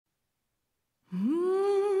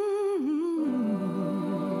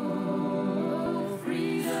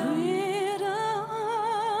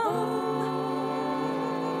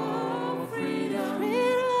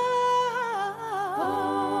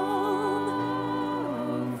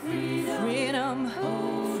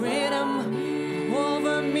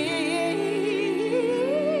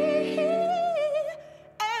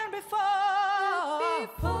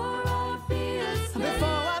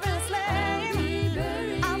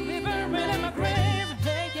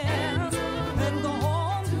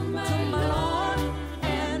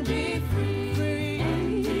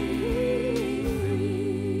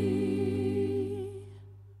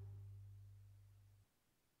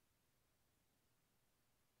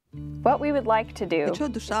Ico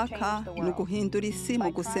dushaka ni uguhindura isi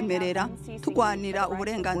mu gusemerera tugwanira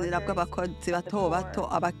uburenganzira bw'abakozi bato bato,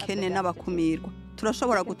 abakene n'abakumirwa.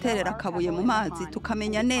 Turashobora guterera akabuye mu mazi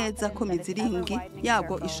tukamenya neza ko miziringi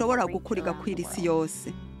yabwo ishobora gukuriga kw'iri isi yose.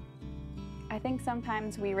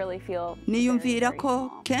 Niyumvira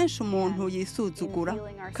ko kenshi umuntu yisuzugura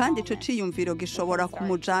kandi ico ciyumviro gishobora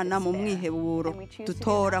kumujana mu mwiheburo.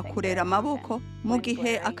 Dutora kurera amaboko mu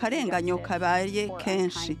gihe akarenganyo kabaye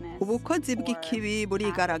kenshi. Ubukozi bw'ikibi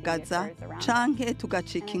burigaragaza canke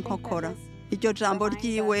tugacika inkokora. Iryo jambo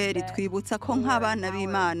ryiwe ritwibutsa ko nk'abana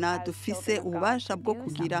b'Imana dufise ububasha bwo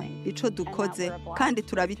kugira ico dukoze kandi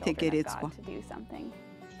turabitegerezwa.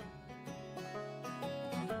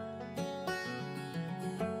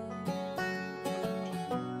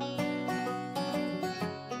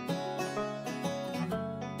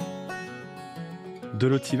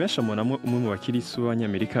 Dorothy benshi amonamwo umwe mu bakirisu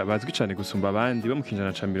b'Abanyamerika bazwi cyane gusumba abandi bo mu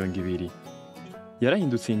kinjana ca 200.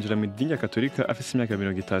 Yarahindutse yinjira mu idini ya Katolika afise imyaka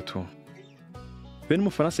 30. Bene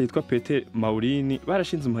umufaransa yitwa Peter Maurini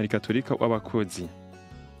barashinze umuhari Katolika w'abakozi.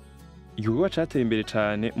 Igikorwa cateye imbere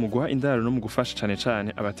cyane mu guha indaro no mu gufasha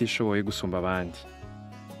cyane abatishoboye gusumba abandi.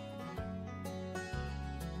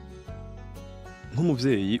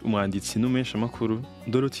 Nk'umuvyeyi, umwanditsi n'umesha makuru,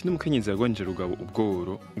 Dorothy n'umukenyezi yagonje rugabo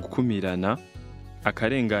ubworo, gukumirana,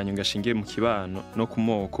 akarenganyo gashingiye mu kibano no ku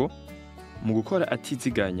moko, mu gukora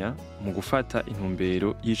atiziganya, mu gufata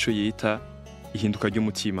intumbero y'ico yita ihinduka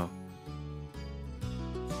ry'umutima.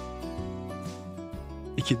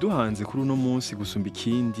 Ikiduhanze kuri uno munsi gusumba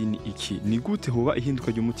ikindi ni iki: ni gute hoba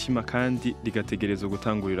ihinduka ry'umutima kandi rigategerezwa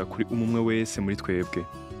gutangurira kuri umwe wese muri twebwe.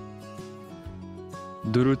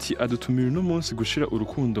 Dorothy adutumira uno munsi gushira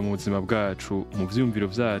urukundo mu buzima bwacu, mu vyumviro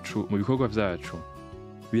vyacu, mu bikorwa vyacu.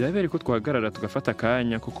 Birabere ko twahagarara tugafata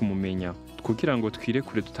akanya ko kumumenya kugira ngo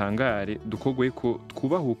twirekure dutangare dukogwe ko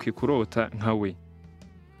twubahuke kurota nkawe.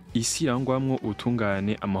 Isi irangwamwo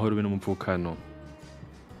ubutungane, amahoro be n'umuvukano.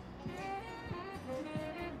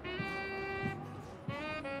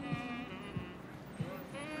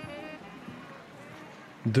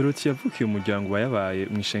 Dorothy yavukiye mu muryango wayabaye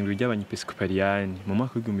mu ishengero ry'Abanyepiskopariyani mu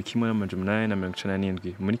mwaka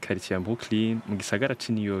w'1897 muri quartier ya Brooklyn mu gisagara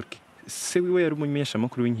ca New York. Se wiwe yari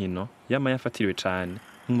umumenyeshamakuru w'inkino yama yafatiriwe cane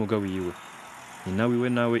nk'umwuga wiwe. Nyina wiwe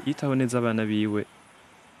nawe yitaho neza abana biwe.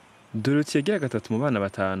 Dorothy yagira gatatu mu bana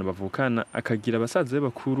batanu bavukana, akagira abasaza be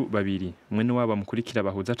bakuru babiri, mwene wabo amukurikira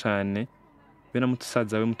bahuza cane be na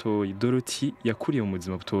musaza we mutoyi. Dorothy yakuriye mu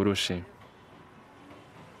buzima butoroshe.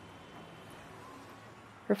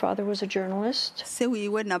 Se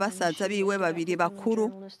wiwe na basaza biwe babiri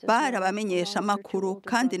bakuru barabamenyesha amakuru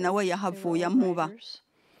kandi nawe yahavuye amuba.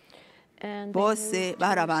 Bose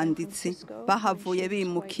barabanditsi bahavuye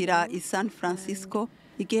bimukira i San Francisco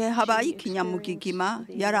igihe habaye ikinyamugigima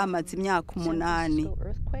yari amaze imyaka 8.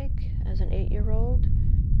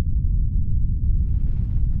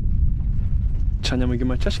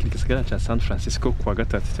 Canyamugigima cashikira igisagara ca San Francisco kuwa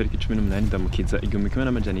gatatu tariki 18 ndamukiza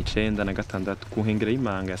 1996 ku nkengera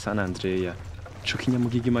y'imanga ya San Andrea. Ico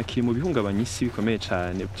kinyamugigima kiri mu bihungabanya isi bikomeye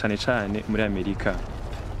cane muri Amerika.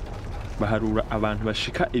 Baharura abantu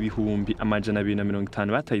bashika ibihumbi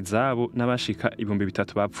 250 bataye izabo n'abashika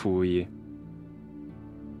 3000 bapfuye.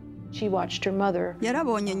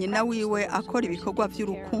 Yarabonye nyina wiwe akora ibikorwa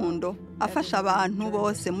vy'urukundo afasha abantu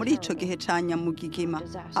bose muri ico gihe ca nyamugigima.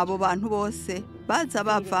 Abo bantu bose baza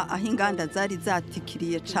bava aho inganda zari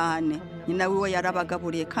zatikiriye cane. Nyina wiwe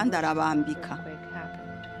yarabagaburiye kandi arabambika.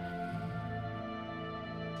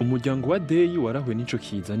 Umuryango wa Day warahuye n'ico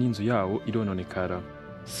kiza n'inzu yawo irononekara.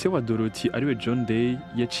 Se wa Dorothy ariwe John Day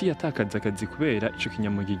yaciye atakaza akazi kubera ico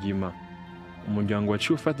kinyamugigima. Umuryango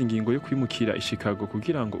waciye ufata ingingo yo kwimukira i Chicago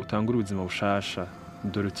kugira ngo utangure ubuzima bushasha.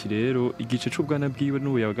 Dorothy rero igice c'ubwana bwiwe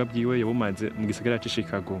n'ubuyabaga bwiwe yabumaze mu gisagara ca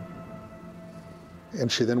Chicago.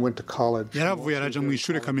 Yaravuye araja mu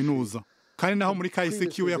ishure kaminuza. Kandi naho muri kahise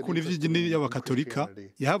kiwe yakunda ivy'idini y'Abakatolika,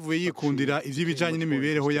 yahavuye yikundira ivy'ibijanye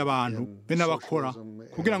n'imibereho y'abantu be n'abakora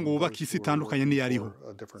kugira ngo bubake isi itandukanye n'iyariho.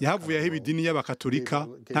 Yahavuye aho idini y'Abakatolika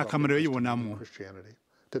nta kamaro yibonamwo.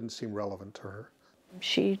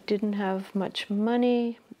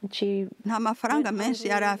 Nta mafaranga menshi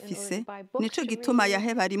yari afise, nico gituma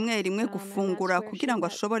yaheba rimwe gufungura kugira ngo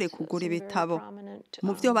ashobore kugura ibitabo.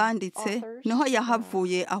 Mu vyo banditse niho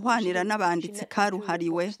yahavuye ahwanira n'abanditsi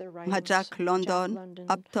karuhariwe nka Jack London,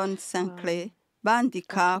 Upton Sinclair,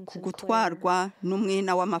 bandika ku gutwarwa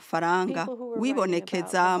n'umwina w'amafaranga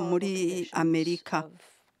wibonekeza muri Amerika.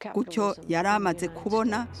 Gutyo yaramaze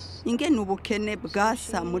kubona ingene ubukene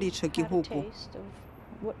bwasa muri ico gihugu.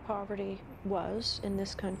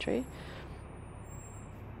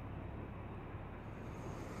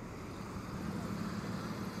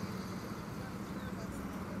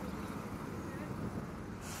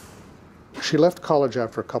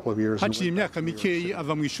 haciye imyaka mikeyi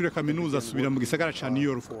ava mu ishure kaminuza asubira mu gisagara ca New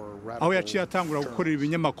York aho yaciye atangura gukorera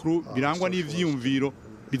ibinyamakuru birangwa n'ivyiyumviro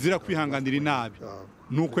bizira kwihanganira inabi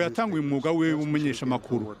nuko yatanguye umwuga we w'umumenyesha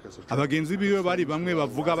makuru abagenzi biwe bari bamwe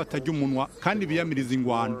bavuga batarya umunwa kandi biyamiriza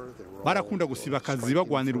ingwano barakunda gusiba akazi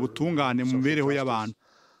bagwanira ubutungane mu mibereho y'abantu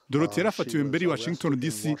Dorothy yarafatiwe imbere i Washington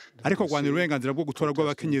DC ariko agwanira uburenganzira bwo gutora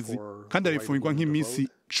rw'abakenyezi kandi arifungirwa nk'iminsi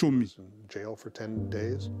 10.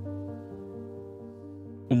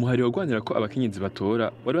 Umuhari wagwanira ko abakenyezi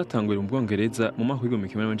batora wari watanguye mu Bwongereza mu mwaka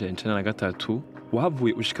w'1993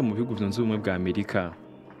 wahavuye ushika mu bihugu byunze ubumwe bwa Amerika.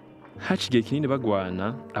 Haciye kinini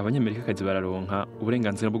bagwana abanyamerikakazi bararonka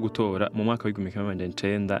uburenganzira bwo gutora mu mwaka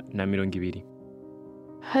w'1920.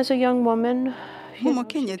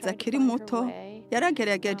 Nk'umukenyezi akiri muto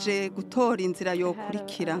yaragerageje gutora inzira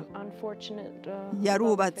yokurikira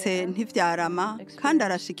yarubatse ntivyarama kandi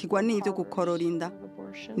arashikirwa n'ivyo gukorora inda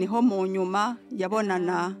niho mu nyuma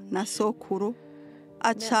yabonana na sokuru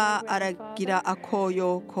aca aragira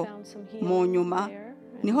akoyoko mu nyuma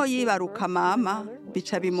niho yibaruka mama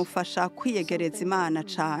bica bimufasha kwiyegereza Imana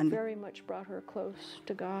cane.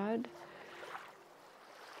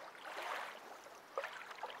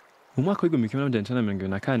 Mu mwaka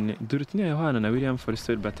w'1924 Dorothy Yohana na William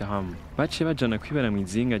Forster Batterham baciye bajana kwibera mu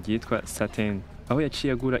izinga ryitwa Satin aho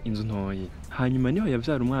yaciye agura inzu ntoyi hanyuma niho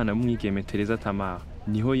yavyara umwana w'umwigeme Teresa Tamar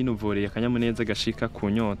niho yinovoreye akanyamuneza gashika ku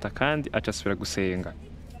nyota kandi acasubira gusenga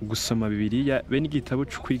gusoma Bibiliya be n'igitabo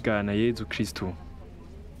cyo kwigana Yezu Kristo.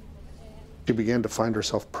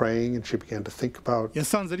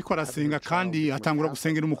 Yasanze ariko arasenga kandi atangura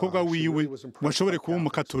gusengera umukobwa wiwe ngo ashobore kuba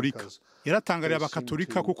umukatolika. Yaratangariye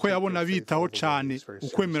abakatolika kuko yabona bitaho cane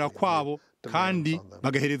ukwemera kwabo kandi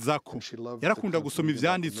bagaherezako. Yarakunda gusoma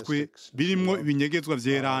ivyanditswe birimwo ibinyegezwa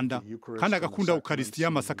vyeranda kandi agakunda Ukaristiya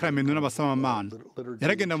amasakramentu n'abasamamana.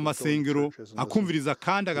 Yaragenda mu masengero akumviriza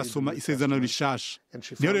kandi agasoma isezerano rishasha.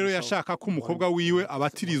 Niyo rero yashaka ko umukobwa wiwe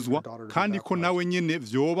abatirizwa kandi ko nawe nyene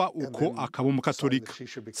vyoba uko akaba umukatolika.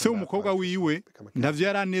 Se umukobwa wiwe ndavyo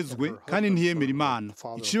yaranezwe kandi ntiyemera Imana.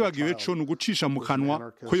 Icibagiwe co nugucisha mu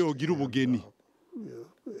kanwa ko yogira ubugeni.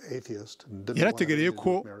 Yarategereye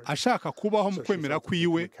ko ashaka kubaho mu kwemera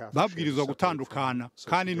kwiwe babwirizwa gutandukana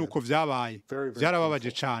kandi nuko vyabaye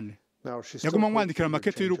vyarababaje cane. Yaguma mwandikira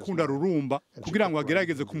makete y'urukundo rurumba kugira ngo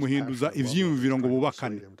agerageze kumuhinduza ivyiyumviro ngo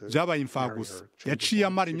bubakane. Vyabaye imfagusa. Yaciye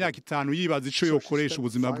amara imyaka 5 yibaza ico yokoresha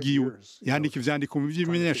ubuzima bwiwe. Yandika ivyandiko mu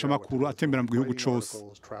vy'imenyesha makuru atembera mu gihugu cose.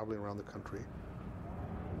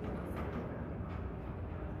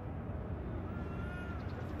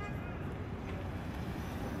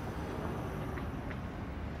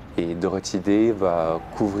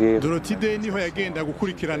 Dorothy niho yagenda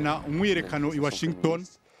gukurikirana umwiyerekano i Washington,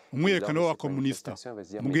 umwiyerekano w'abakomunista.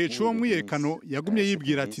 Mu gihe c'uwo mwiyerekano yagumye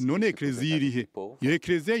yibwira ati none ekleziya irihe? Iyo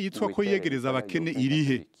ekleziya yitwa ko yegereza abakene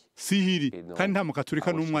irihe? Sihiri kandi nta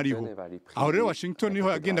mukatolika n'umwe ariho. Aho rero Washington niho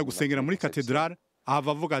yagenda gusengera muri katedrale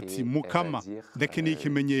ahava avuga ati Mukama ndakeneye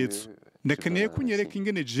ikimenyetso. Ndakeneye kunyereka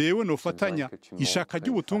ingene jewe nofatanya ishaka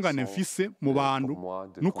ry'ubutungane mfise mu bantu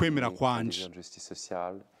n'ukwemera kwanje.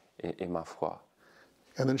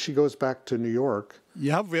 And then she goes back to New York.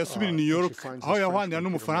 Yahavuye asubira New York aho yahwanira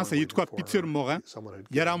n'umufaransa yitwa Peter Morin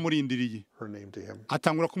yaramurindiriye.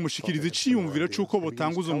 Atangura kumushikiriza iciyumviro c'uko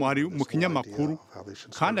botanguza umuhari mu kinyamakuru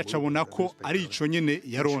kandi acabona ko ari ico nyene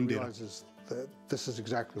yarondera.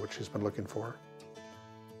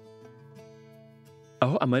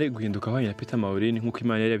 Aho amare guhinduka aho ya Peter Morin nk'uko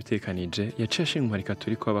Imana yari yabitekanije yaciye ashinga umuhari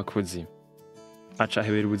katolika w'abakozi.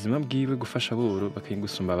 Acahebera ubuzima bwiwe gufasha aboro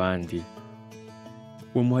bakayingusumba abandi.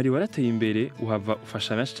 Uwo muhari warateye imbere uhava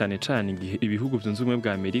ufasha benshi cane cane igihe ibihugu byunze ubumwe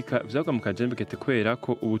bwa Amerika vyagwa mu kajembe kete kwera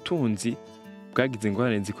ko ubutunzi bwagize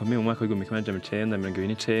ingorane zikomeye mu mwaka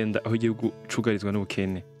w'1929 aho igihugu cugarizwa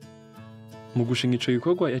n'ubukene. Mu gushinga ico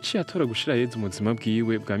gikorwa yaciye atora gushira Yezu mu buzima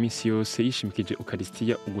bwiwe bwa misi yose yishimikije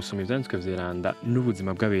Ukaristiya ugusoma ivyanditswe vyeranda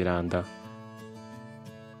n'ubuzima bw'aberanda.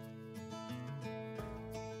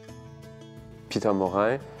 Peter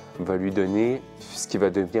Morin va lui donner ce qui va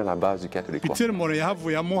devenir la base du catholique. Peter Morin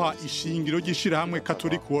yahavuye amuha ishingiro ry'ishirahamwe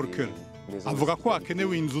Catholic Worker. Avuga ko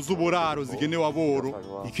hakenewe inzu z'uburaro zigenewe aboro,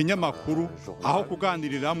 ikinyamakuru, aho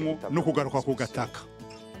kuganiriramwo no kugaruka ku gataka.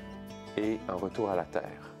 Et un retour à la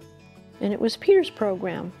terre. And it was Peter's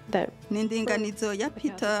program that N'indinganizo ya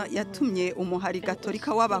Peter yatumye umuhari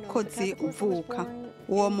gatolika w'abakozi uvuka.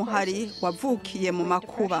 Uwo muhari wavukiye mu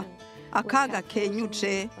makuba. Akaga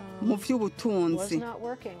kenyuje mu vy'ubutunzi.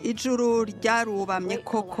 Ijuru ryarubamye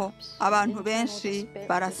koko abantu benshi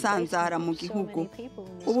barasanzara mu gihugu.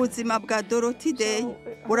 Ubuzima bwa Dorothy Day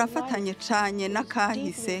burafatanye cane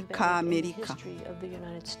n'akahise ka Amerika.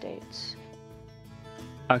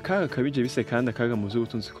 akaga kabije bise kandi akaga mu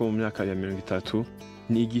by'ubutunzi ko mu myaka ya 30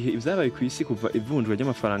 ni igihe ivyabaye ku isi kuva ivunjwa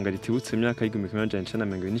ry'amafaranga ritibutse mu myaka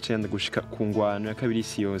y'1929 gushika ku ngwano ya kabiri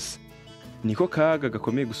isi yose. Niko kaga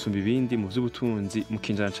gakomeye gusumba ibindi mu by'ubutunzi mu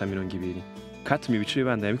kinjana ca 20 katumye ibice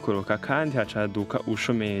bibandanya bikoroka kandi hacaduka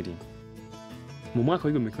ubushomeri. Mu mwaka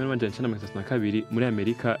wa 1932 muri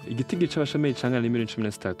Amerika igitigi c'abashomeri cangana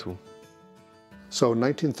n'13. So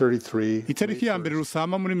 1933 itariki ya mbere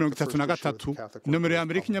rusama muri 1933 nomero ya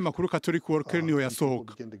Amerika inyamakuru Catholic Worker niho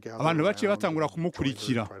yasohoka. Abantu baciye batangura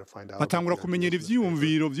kumukurikira, batangura kumenyera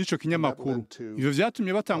ivyiyumviro vy'ico kinyamakuru. Ivyo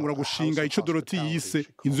vyatumye batangura gushinga ico Dorothy yise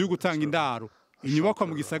inzu yo gutanga indaro, inyubakwa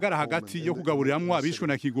mu gisagara hagati yo kugaburiramwo abishwe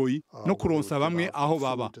na kigoyi no kuronsa bamwe aho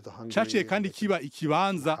baba. Caciye kandi kiba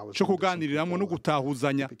ikibanza co kuganiriramwo no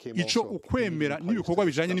gutahuzanya ico ukwemera n'ibikorwa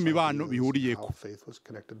bijanye n'imibano bihuriyeko.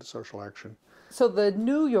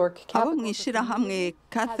 Abo mwishirahamwe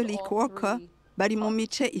Catholic Worker bari mu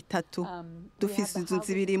mice itatu. Dufise inzu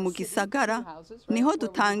zibiri mu gisagara, niho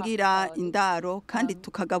dutangira indaro kandi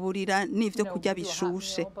tukagaburira n'ivyo kurya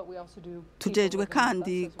bishushe. Tujejwe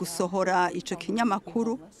kandi gusohora ico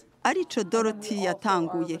kinyamakuru arico Dorothy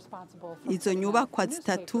yatanguye. Izo nyubakwa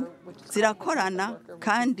zitatu zirakorana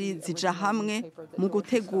kandi zija hamwe mu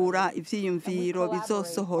gutegura ivyiyumviro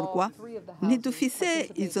bizosohorwa.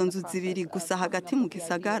 Ntidufise izo nzu zibiri gusa hagati mu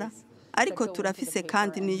gisagara, ariko turafise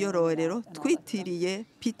kandi n'iyororero twitiriye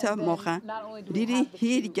Peter Morin riri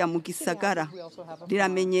hirya mu gisagara.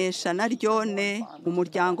 Riramenyesha na ryone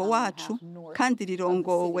umuryango wacu kandi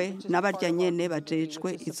rirongowe n'abarya nyene bajejwe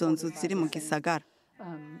izo nzu ziri mu gisagara.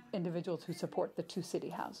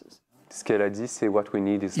 Ce qu'elle a dit, c'est what we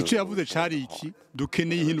need is Ico yavuze cari iki,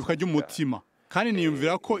 dukeneye ihinduka ry'umutima. Kandi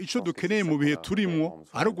niyumvira ko ico dukeneye mu bihe turimwo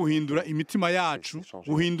ari guhindura imitima yacu,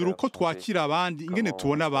 guhindura uko twakira abandi ingene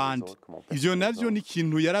tubona abandi. Ivyo navyo ni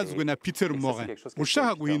ikintu yarazwe na Peter Morin.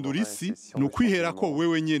 Ushaka guhindura isi ni ukwihera ko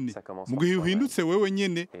wewe nyene. Mu gihe uhindutse wewe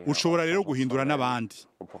nyene ushobora rero guhindura n'abandi.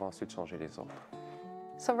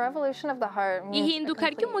 Ihinduka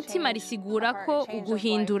ry'umutima risigura ko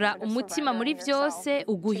uguhindura umutima muri vyose,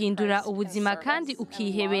 uguhindura ubuzima kandi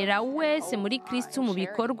ukihebera wese muri Kristo mu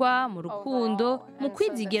bikorwa, mu rukundo, mu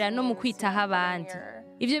kwizigira no mu kwitaho abandi.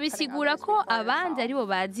 Ivyo bisigura ko abandi aribo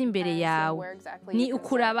bazi imbere yawe. Ni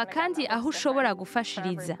ukuraba kandi aho ushobora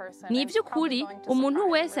gufashiriza. Ni ivy'ukuri umuntu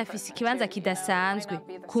wese afise ikibanza kidasanzwe.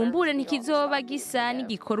 Kumbure ntikizoba gisa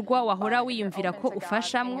n'igikorwa wahora wiyumvira ko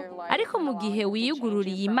ufashamwo, ariko mu gihe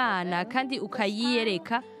wiyugururiye Imana kandi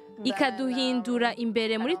ukayiyereka ikaduhindura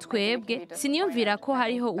imbere muri twebwe, siniyumvira ko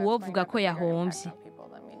hariho uwovuga ko yahomvye.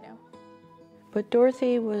 But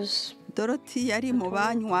Dorothy yari mu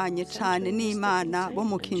banywanye cane n'Imana bo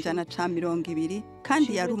mu kinjana ca 20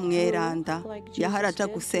 kandi yari umweranda. Yaharaja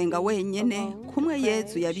gusenga wenyene kumwe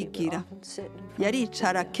Yezu yabigira.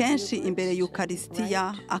 Yaricara kenshi imbere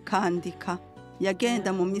y'Ukaristiya akandika.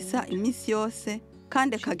 Yagenda mu misa imisi yose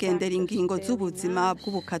kandi akagendera ingingo z'ubuzima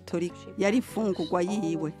bw'ubukatolika. Yari ifungurwa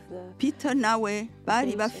yiwe. Peter nawe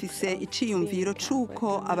bari bafise iciyumviro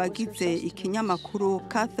c'uko abagize ikinyamakuru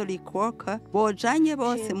Catholic Worker bojanye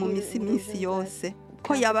bose mu misi yose,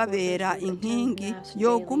 ko yababera inkingi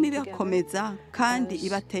yoguma ibakomeza kandi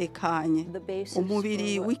ibatekanye.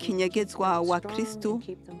 Umubiri w'ikinyegezwa wa Kristo,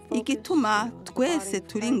 igituma twese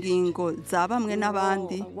turi ingingo za bamwe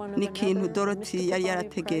n'abandi, ni ikintu Dorothy yari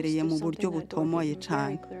yarategereye mu buryo butomoye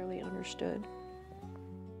cane.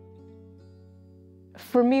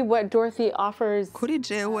 Kuri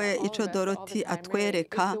jewe ico Dorothy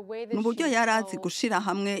atwereka n'uburyo yarazi gushira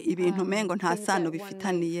hamwe ibintu mengo nta sano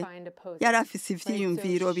bifitaniye. Yarafise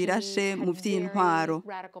ivyiyumviro birashe mu vy'intwaro.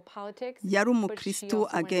 Yari umukristo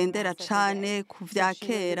agendera cane ku vya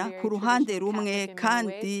kera ku ruhande rumwe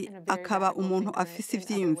kandi akaba umuntu afise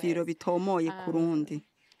ivyiyumviro bitomoye ku rundi.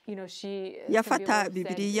 Yafata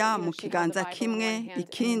Bibiliya mu kiganza kimwe,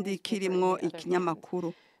 ikindi kirimwo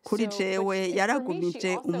ikinyamakuru. Kuri jewe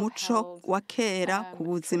yaragumije umuco wa kera ku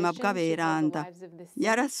buzima bw'aberanda.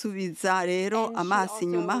 Yarasubiza rero amaso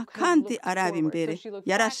inyuma kandi araba imbere.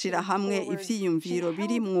 Yarashira hamwe ivyiyumviro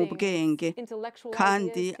biri mu bwenge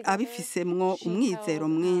kandi abifisemwo umwizero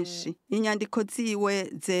mwinshi. Inyandiko ziwe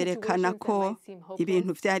zerekana ko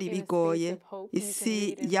ibintu vyari bigoye.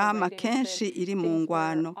 Isi yama kenshi iri mu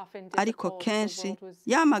ngwano, ariko kenshi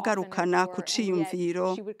yamagarukana ku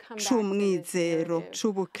ciyumviro c'umwizero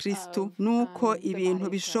c'ubukristu nuko ibintu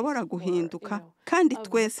bishobora guhinduka kandi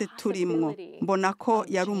twese turimwo. Mbona ko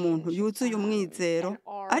yari umuntu yuzuye umwizero,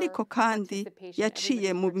 ariko kandi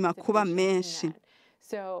yaciye mu makuba menshi.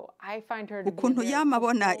 ukuntu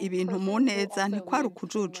yamabona ibintu mu neza ntikwari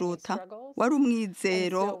ukujujuta wari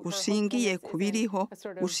umwizero ushingiye ku biriho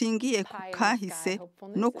ushingiye ku kahise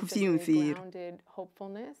no ku vyiyumviro.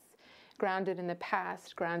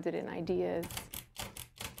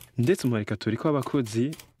 ndetse umumarikatorika w'abakozi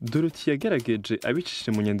Dorothy yagerageje abicishije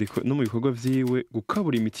mu nyandiko no mu bikorwa vyiwe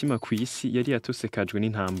gukabura imitima ku isi yari yatosekajwe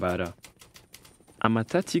n'intambara.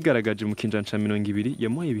 Amatati yigaragaje mu kinjana ca 20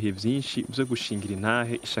 yamuhaye ibihe vyinshi vyo gushingira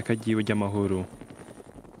intahe ishaka ryiwe ry'amahoro.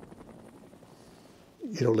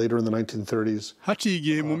 haciye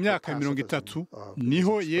igihe mu myaka ya 30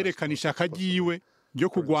 niho yerekana ishaka ryiwe ryo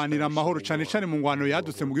kugwanira amahoro cane cane mu ngwano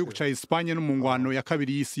yadutse mu gihugu ca Espagne no mu ngwano ya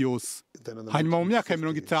kabiri y'isi yose. Hanyuma mu myaka ya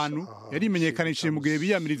 50 yarimenyekanishije mu gihe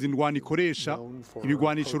biyamiriza indwano ikoresha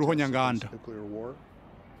ibigwanisho ruhonyanganda.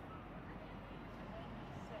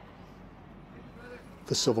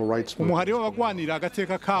 umuhari w'abagwanira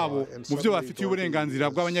agateka kabo mu vyo bafitiye uburenganzira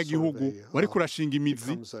bw'abanyagihugu wari kurashinga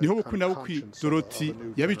imizi niho bukwi na bukwi Dorothy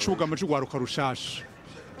yabicugama c'ugwaruka rushasha.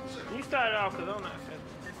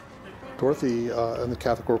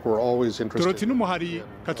 Dorothy n'umuhari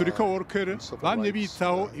Katolika Worker bamye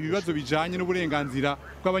bitaho ibibazo bijanye n'uburenganzira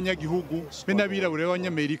bw'abanyagihugu be n'abirabure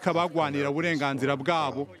b'abanyamerika bagwanira uburenganzira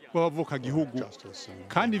bwabo bw'abavuka gihugu.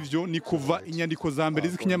 Kandi ivyo ni kuva inyandiko za mbere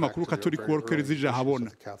z'ikinyamakuru Catholic Worker zija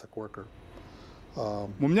habona.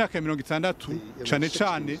 Mu myaka ya 60 cane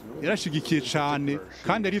cane yarashigikiye cane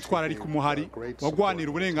kandi aritwararika umuhari wagwanira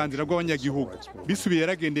uburenganzira bw'abanyagihugu. Bisubiye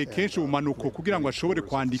yaragendeye kenshi ubumanuko kugira ngo ashobore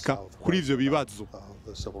kwandika kuri ivyo bibazo.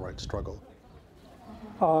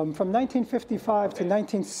 From 1955 to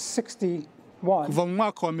 1961 kuva mu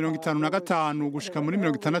mwaka wa 55 gushika muri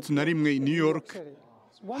 61 i New York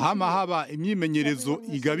haba imyimenyerezo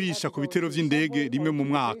igabisha ku bitero vy'indege rimwe mu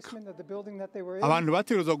mwaka. Abantu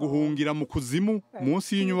baterezwa guhungira mu kuzimu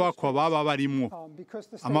munsi y'inyubako baba barimwo.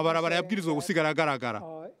 Amabarabara yabwirizwa gusigara agaragara.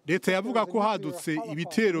 Leta yavuga ko hadutse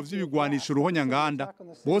ibitero vy'ibigwanisho ruhonyanganda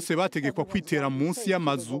bose bategekwa kwitera munsi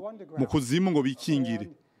y'amazu mu kuzimu ngo bikingire.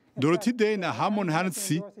 Dorothy Day na Hamon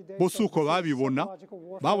Hansi bose uko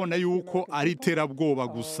babona yuko ari iterabwoba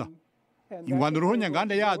gusa. Ingwano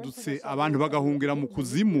ruhonyanganda yadutse abantu bagahungira mu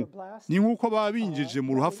kuzimu ni nk'uko baba binjije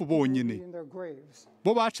mu ruhafu bonyene.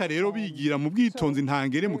 Bo baca rero bigira mu bwitonzi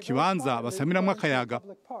ntangere mu kibanza basamiramwo akayaga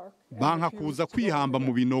banka kuza kwihamba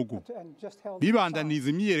mu binogo. Bibandaniza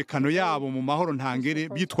imyiyerekano yabo mu mahoro ntangere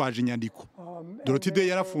bitwaje inyandiko. Dorothy Day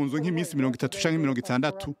yarafunzwe nk'iminsi 30 canke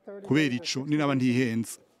 60 kubera ico ni naba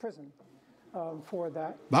ntihenze.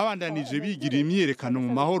 Babandanije bigira imyiyerekano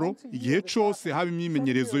mu mahoro igihe cose haba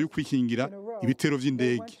imyimenyerezo yo kwikingira ibitero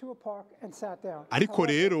vy'indege. Ariko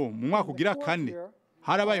rero mu mwaka ugira kane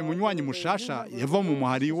harabaye umunywanyi mushasha yava mu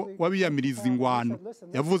muhari w'abiyamiriza ingwano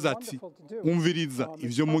yavuze ati umviriza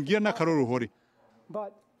ivyo mugira n'akaroruhore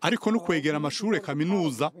ariko no kwegera amashure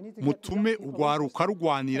kaminuza mutume ugwaruka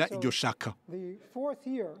rugwanira iryo shaka.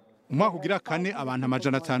 Umwaka ugira kane abantu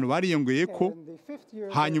 500 bariyongeye ko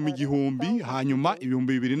hanyuma 1000 hanyuma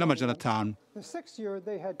 2500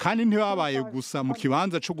 kandi ntibabaye gusa mu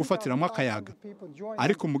kibanza co gufatiramwo akayaga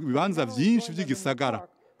ariko mu bibanza vyinshi vy'igisagara.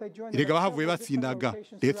 Irega bahavuye batsindaga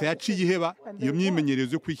leta yaciye iheba iyo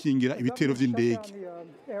myimenyerezo yo kwikingira ibitero vy'indege.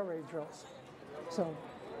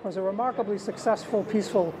 Was a remarkably successful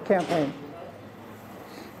peaceful campaign.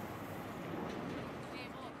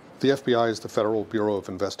 The FBI is the Federal Bureau of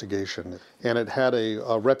Investigation, and it had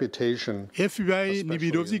a reputation. FBI ni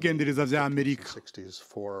biro vy'igendereza vya Amerika.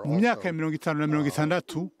 Mu myaka ya 50 na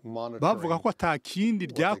 60 bavuga ko atakindi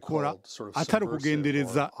ryakora atari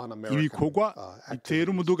kugendereza ibikorwa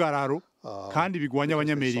bitera umudugararo kandi bigwanya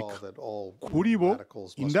abanyamerika. Kuri bo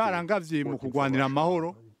indarangavye mu kugwanira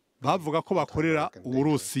amahoro bavuga ko bakorera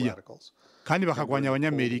Uburusiya kandi bakagwanya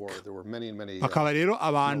abanyamerika. Bakaba rero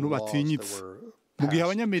abantu batinyitse. Mu gihe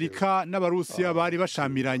abanyamerika n'abarusiya bari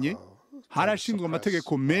bashamiranye harashinzwe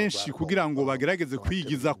amategeko menshi kugira ngo bagerageze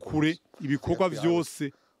kwigiza kure ibikorwa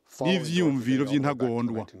vyose n'ivyiyumviro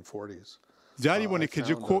vy'intagondwa.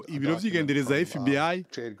 Byaribonekeje ko ibiro vy'igendereza FBI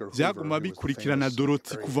vyaguma bikurikirana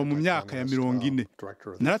Dorothy kuva mu myaka ya 40.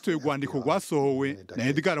 Naratoye urwandiko rwasohowe na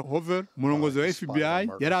Edgar Hoover, umurongozi wa FBI,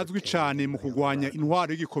 yarazwi cane mu kugwanya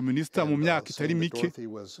intwaro y'igikomunista mu myaka itari mike.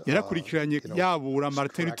 Yarakurikiranye yabura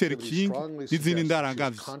Martin Luther King n'izindi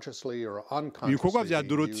ndarangavye. Ibikorwa vya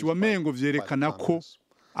Dorothy wamengo vyerekana ko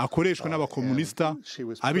akoreshwa n'abakomunista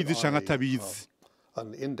abizi canke atabizi.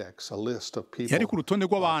 Yari ku rutonde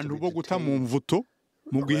rw'abantu bo guta mu mvuto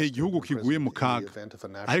mu gihe igihugu kiguye mu kaga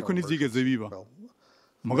ariko ntivyigeze biba.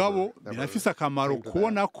 mugabo birafise akamaro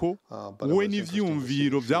kubona ko we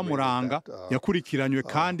n'ivyumviro vyamuranga yakurikiranywe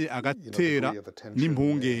kandi agatera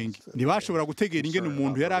n'impungenge. Ntibashobora gutegera ingene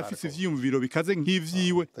umuntu yari afise ivyumviro bikaze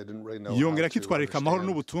nk'ivyiwe, yongera akitwararika amahoro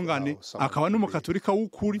n'ubutungane, akaba n'umukatolika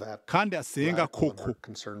w'ukuri kandi asenga koko.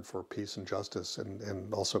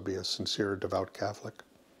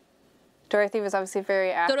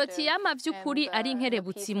 Dorothy yama vy'ukuri ari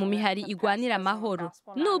inkerebutsi mu mihari igwanira amahoro,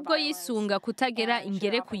 nubwo yisunga kutagera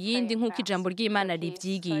ingere ku yindi nk'uko ijambo ry'Imana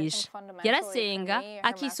rivyigisha. Yarasenga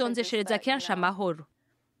akisonzeshereza kenshi amahoro.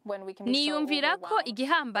 Niyumvira ko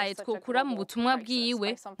igihambaye twokura mu butumwa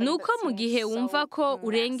bwiwe nuko mu gihe wumva ko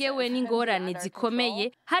urengewe n'ingorane zikomeye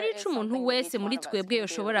hari ico umuntu wese muri twebwe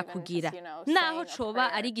yoshobora kugira, naho coba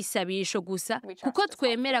ari gisabisho gusa, kuko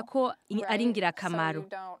twemera ko ari ngirakamaro.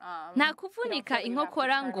 Nta kuvunika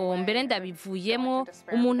inkokora ngo mbere ndabivuyemo,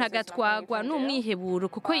 umuntu agatwagwa n'umwiheburo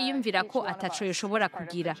kuko yiyumvira ko ataco yoshobora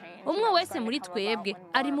kugira. Umwe wese muri twebwe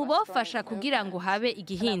ari mu bofasha kugira ngo habe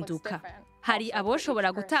igihinduka. Hari aboshobora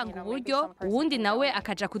gutanga uburyo, uwundi nawe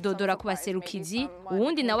akaja kudodora ku baserukizi,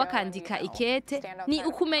 uwundi nawe akandika ikete, ni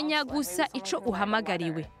ukumenya gusa ico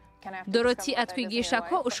uhamagariwe. Dorothy atwigisha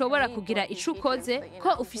ko ushobora kugira ico ukoze, ko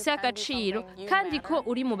ufise agaciro, kandi ko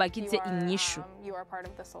uri mu bagize inyishu.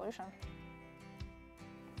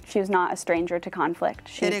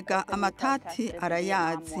 Erega amatati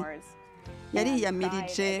arayazi.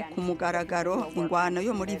 Yariyamirije ku mugaragaro ingwano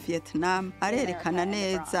yo muri Vietnam, arerekana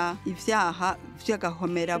neza ivyaha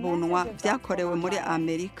vy'agahomerabunwa vyakorewe muri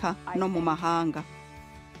Amerika no mu mahanga.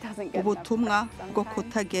 Ubutumwa bwo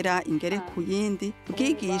kutagera ingere ku yindi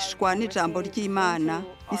bwigishwa n'ijambo ry'Imana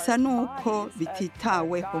bisa nuko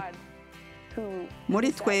bititaweho.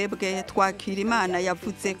 Muri twebwe twakira Imana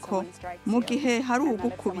yavuze ko mu gihe hari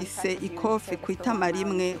ugukubise ikofi kwitama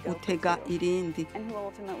rimwe utega irindi.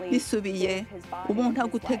 Bisubiye umuntu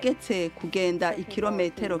agutegetse kugenda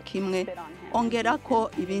ikirometero kimwe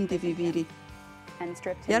ongerako ibindi bibiri.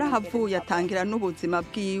 Yarahavuye atangira n'ubuzima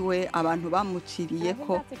bwiwe abantu bamuciriye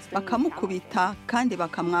ko bakamukubita kandi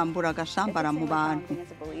bakamwambura agashambara mu bantu.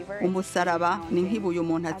 Umusaraba ni nk'ibuye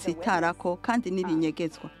umuntu atsitarako kandi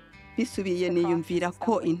n'ibinyegezwa. Bisubiye niyumvira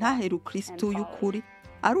ko intahera Kristo y'ukuri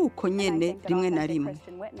ari uko nyene rimwe na rimwe.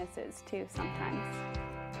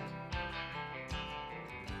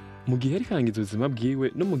 Mu gihe yari karangiza ubuzima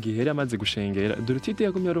bwiwe no mu gihe yari amaze gushengera, Dorothy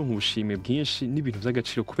yagumye aronka ubushimwe bwinshi n'ibintu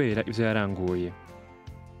vy'agaciro kubera ivyo yaranguye.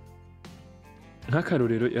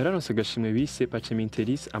 Nk'akarorero yararonse agashimwe bise Chemin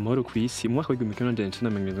Neuf amahoro kw'isi mu mwaka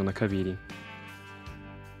w'1972.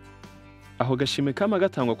 Aho gashimwe kama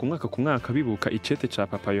gatangwa ku mwaka bibuka icete ca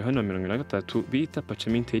Papa Yohani wa 23 bita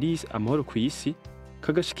Chemin Neuf amahoro kw'isi,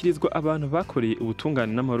 kagashikirizwa abantu bakoreye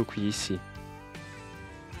ubutungane n'amahoro kw'isi.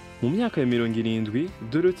 Mu myaka ya 70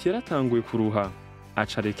 Dorothy yaratanguye kuruha,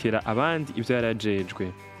 acarekera abandi ivyo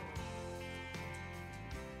yarajejwe.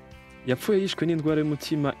 Yapfuye yishwe n'indwara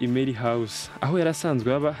y'umutima i Mary House, aho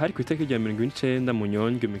yarasanzwe aba hari ku itariki rya 19 mu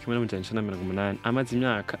Nyondwe mu 1980, amaze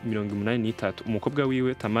imyaka 83, umukobwa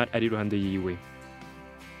wiwe Tamar ari iruhande yiwe.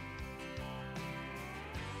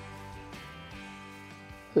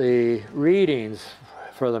 The readings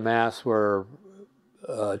for the Mass were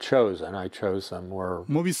chosen. I chose them.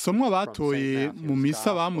 Mu bisomwa batoye mu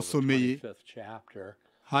misa bamusomeye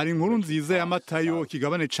hari inkuru nziza ya Matayo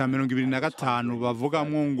kigabane ca 25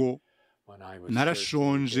 bavugamwo ngo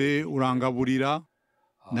narashonje urangaburira,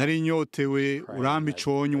 nari nyotewe urampa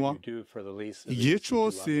iconywa. Igihe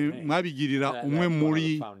cose mwabigirira umwe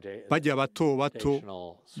muri bajya bato bato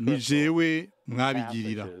ni jewe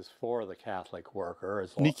mwabigirira.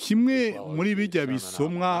 Ni kimwe muri bijya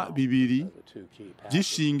bisomwa bibiri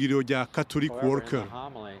by'ishingiro rya Catholic worker.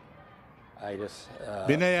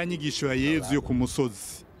 Bena ya nyigisho ya Yezu yo ku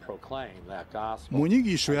musozi. Mu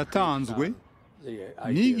nyigisho yatanzwe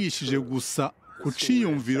nigishije gusa ku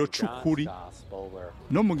ciyumviro c'ukuri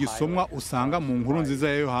no mu gisomwa usanga mu nkuru nziza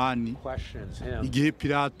ya Yohani, igihe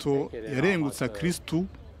Pilato yarengutsa Kristo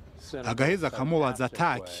agaheza akamubaza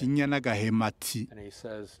atakinya n'agahema ati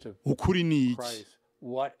ukuri ni iki?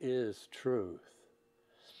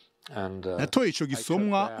 Natoye ico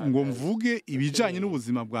gisomwa ngo mvuge ibijanye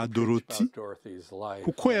n'ubuzima bwa Dorothy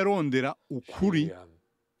kuko yarondera ukuri,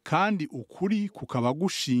 kandi ukuri kukaba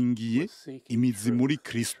gushingiye imizi muri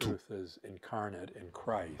Kristo.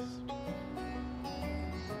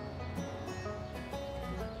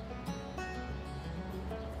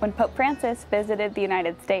 When Pope Francis visited the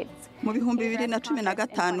United States, mu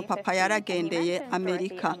 2015 Papa yaragendeye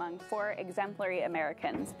Amerika.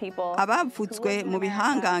 Abavutswe mu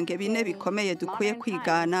bihangange bine bikomeye dukwiye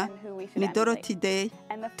kwigana ni Dorothy Day,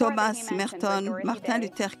 Thomas Merton, Martin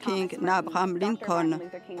Luther King na Abraham Lincoln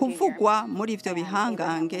kuvugwa muri ivyo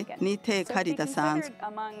bihangange n'iteka ridasanzwe.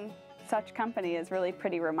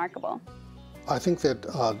 I think that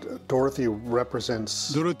Dorothy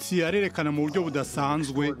represents Dorothy arerekana mu buryo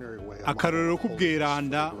budasanzwe akarorero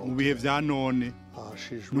k'ubweranda mu bihe vya none.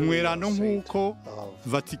 Numwerano nk'uko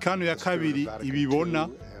Vatikano ya kabiri ibibona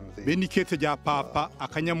bene ikete rya Papa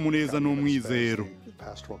akanyamuneza n'umwizero.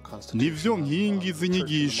 Nivyo nkingi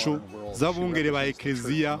z'inyigisho z'abungere ba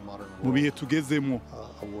Ekleziya mu bihe tugezemo.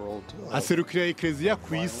 Aserukira Ekleziya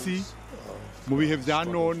ku isi mu bihe vya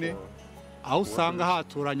none aho usanga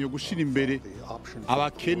hatoranye gushira imbere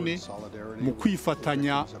abakene mu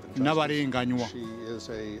kwifatanya n'abarenganywa.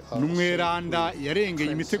 Numweranda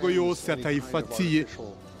yarengeye imitego yose atayifatiye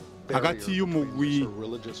hagati y'umugwi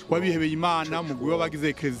w'abihebeye Imana umugwi w'abagize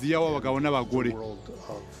Ekleziya w'abagabo n'abagore,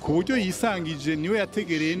 ku buryo yisangije niwe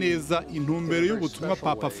yategereye neza intumbero y'ubutumwa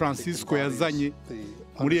Papa Francisco yazanye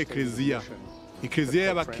muri Ekleziya. Ekleziya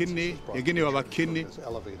y'abakene yagenewe abakene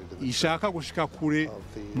ishaka gushika kure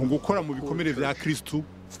mu gukora mu bikomere vya Kristu,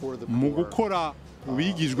 mu gukora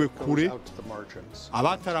ubigijwe kure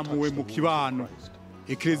abataramuwe mu kibano.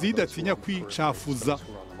 Ekleziya idatinya kwicafuza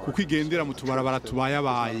kuko igendera mu tubarabara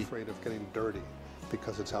tubayabaye.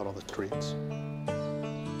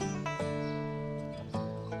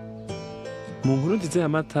 Mu nkuru nziza ya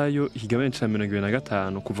Matayo ikigabane ca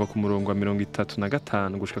 25 kuva ku murongo wa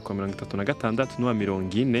 35 gushika ku 36 n'uwa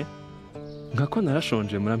 40, nkako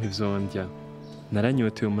narashonje murampa ivyondya,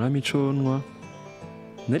 naranyotewe murampa iconwa,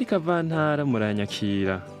 nari kavantara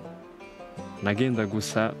muranyakira, nagenda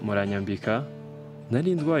gusa muranyambika,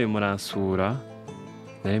 nari ndwaye muransura,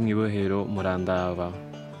 nari mwibohero murandaba.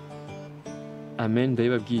 Amen,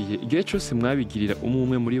 ndabibabwiye igihe cose mwabigirira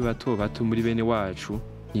umwe muri bato bato muri bene wacu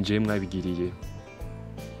ninjye mwabigiriye.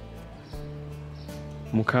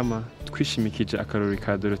 Mukama, twishimikije akarori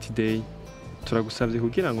ka Dorothy Day, turagusabye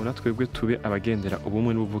kugira ngo natwebwe tube abagendera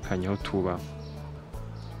ubumwe n'ubuvukanye aho tuba.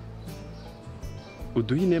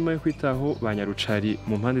 Uduhe inema yo kwitaho banyarucari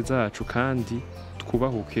mu mpande zacu kandi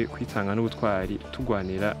twubahuke kwitanga n'ubutwari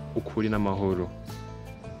tugwanira ukuri n'amahoro.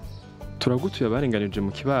 Turagutuye abarenganije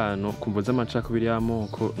mu kibano kumbuza amacakubiri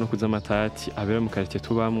y'amoko no kuzamatati abera mu karite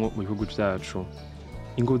tubamwo mu bihugu byacu.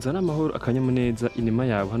 Ingoza n'amahoro akanyamuneza inema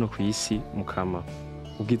yawe hano ku isi Mukama.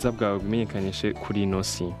 Ubwiza bwawe bimenyekanishe kuri ino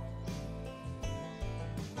si.